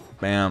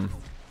 Bam.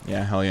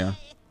 Yeah, hell yeah.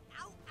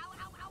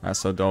 That's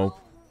so dope.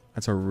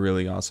 That's a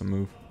really awesome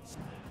move.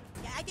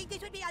 Yeah, I think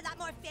this would be a lot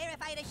more fair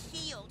if I had a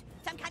shield.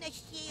 Some kind of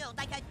shield,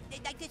 like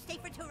the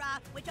Safer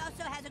Torah, which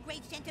also has a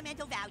great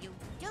sentimental value.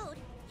 Dude,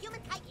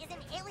 human kite is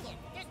an alien.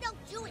 There's no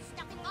Jewish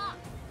stuff involved.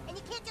 And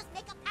you can't just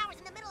make up powers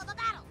in the middle of a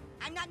battle.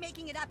 I'm not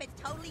making it up.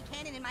 It's totally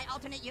canon in my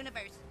alternate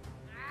universe.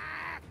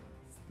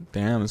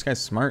 Damn, this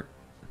guy's smart.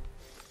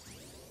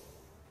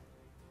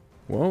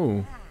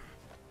 Whoa.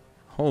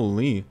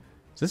 Holy.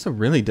 Is this a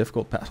really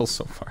difficult battle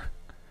so far?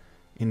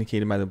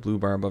 Indicated by the blue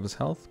bar above his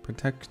health.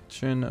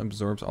 Protection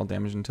absorbs all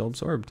damage until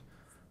absorbed.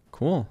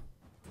 Cool.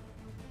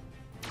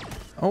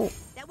 Oh.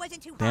 That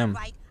wasn't too damn.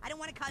 hard, right? I don't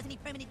want to cause any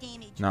permanent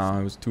damage. No,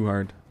 it was too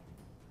hard.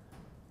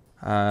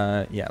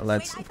 Yeah,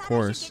 let's, of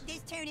course. I should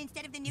get this turn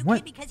instead of the new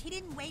kid because he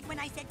didn't wait when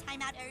I said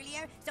timeout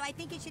earlier, so I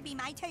think it should be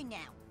my turn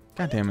now.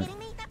 God damn it. Are you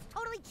kidding me? That's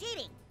totally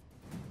cheating.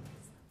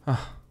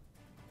 Oh.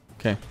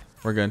 Okay,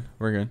 we're good.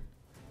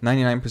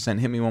 99%.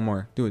 Hit me one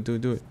more. Do it.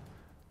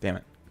 Damn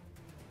it.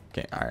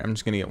 Okay, alright, I'm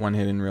just gonna get one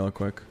hit in real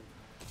quick.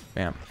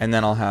 Bam. And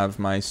then I'll have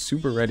my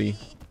super ready.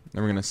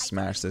 Then we're gonna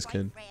smash this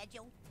kid.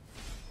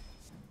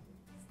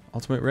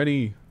 Ultimate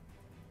ready.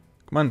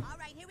 Come on.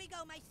 Alright, here we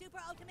go. My super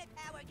ultimate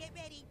power. Get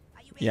ready.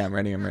 Are you ready? Yeah, I'm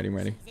ready.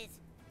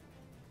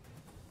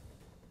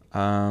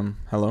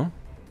 Hello?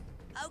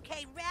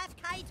 Okay, Wrath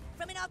Kite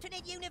from an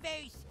alternate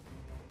universe.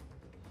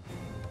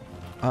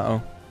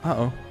 Uh-oh.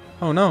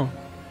 Oh, no.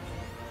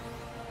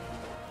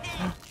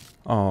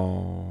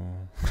 Oh.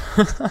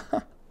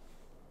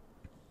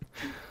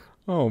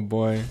 Oh,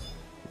 boy.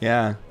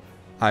 Yeah.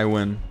 I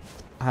win.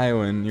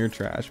 You're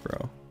trash,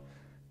 bro.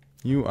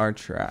 You are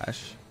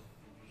trash.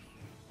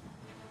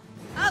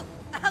 Oh,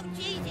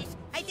 Jesus.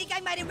 I think I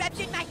might have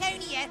ruptured my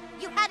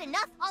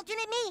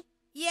alternate me?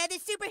 Yeah, the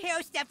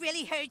superhero stuff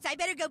really hurts. I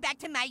better go back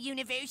to my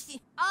universe.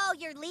 Oh,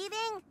 you're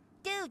leaving?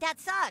 Dude, that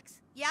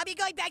sucks. Yeah, I'll be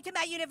going back to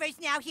my universe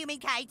now, Human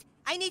Kite.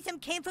 I need some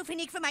camphor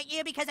for my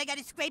ear because I got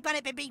a scrape on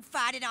it by being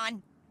farted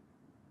on.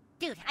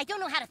 Dude, I don't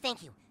know how to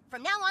thank you.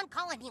 From now on,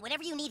 call on me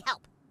whenever you need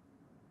help.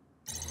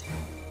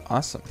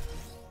 Awesome.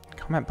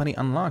 Combat buddy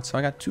unlocked. So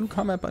I got 2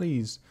 combat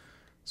buddies.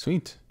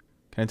 Sweet.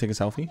 Can I take a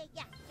selfie? Okay,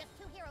 yeah, just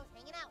 2 heroes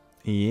hanging out.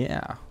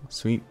 Yeah.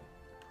 Sweet.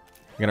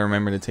 I gotta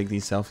remember to take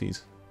these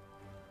selfies.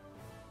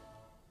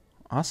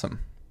 Awesome.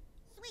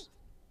 Sweet.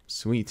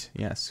 Sweet.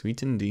 Yeah,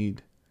 sweet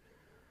indeed.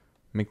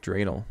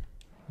 McDradle.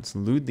 Let's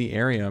loot the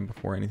area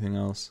before anything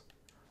else.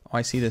 Oh,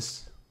 I see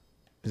this.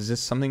 Is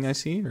this something I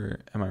see, or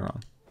am I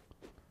wrong?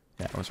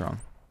 Yeah, I was wrong.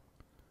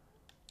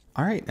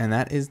 Alright, and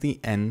that is the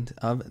end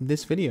of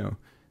this video.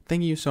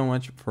 Thank you so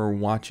much for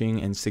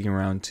watching and sticking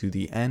around to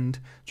the end.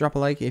 Drop a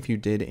like if you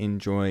did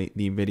enjoy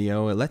the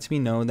video. It lets me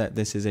know that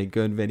this is a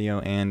good video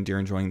and you're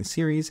enjoying the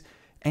series.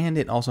 And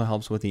it also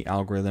helps with the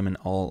algorithm and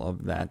all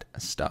of that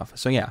stuff.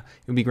 So yeah,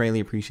 it would be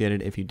greatly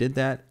appreciated if you did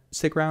that.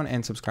 Stick around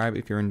and subscribe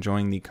if you're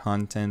enjoying the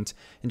content,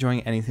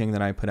 enjoying anything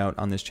that I put out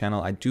on this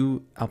channel. I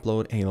do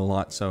upload a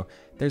lot, so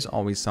there's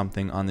always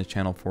something on the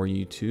channel for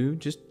you to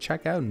just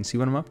check out and see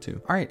what I'm up to.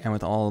 All right, and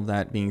with all of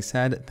that being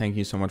said, thank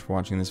you so much for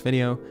watching this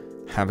video.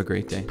 Have a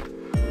great day.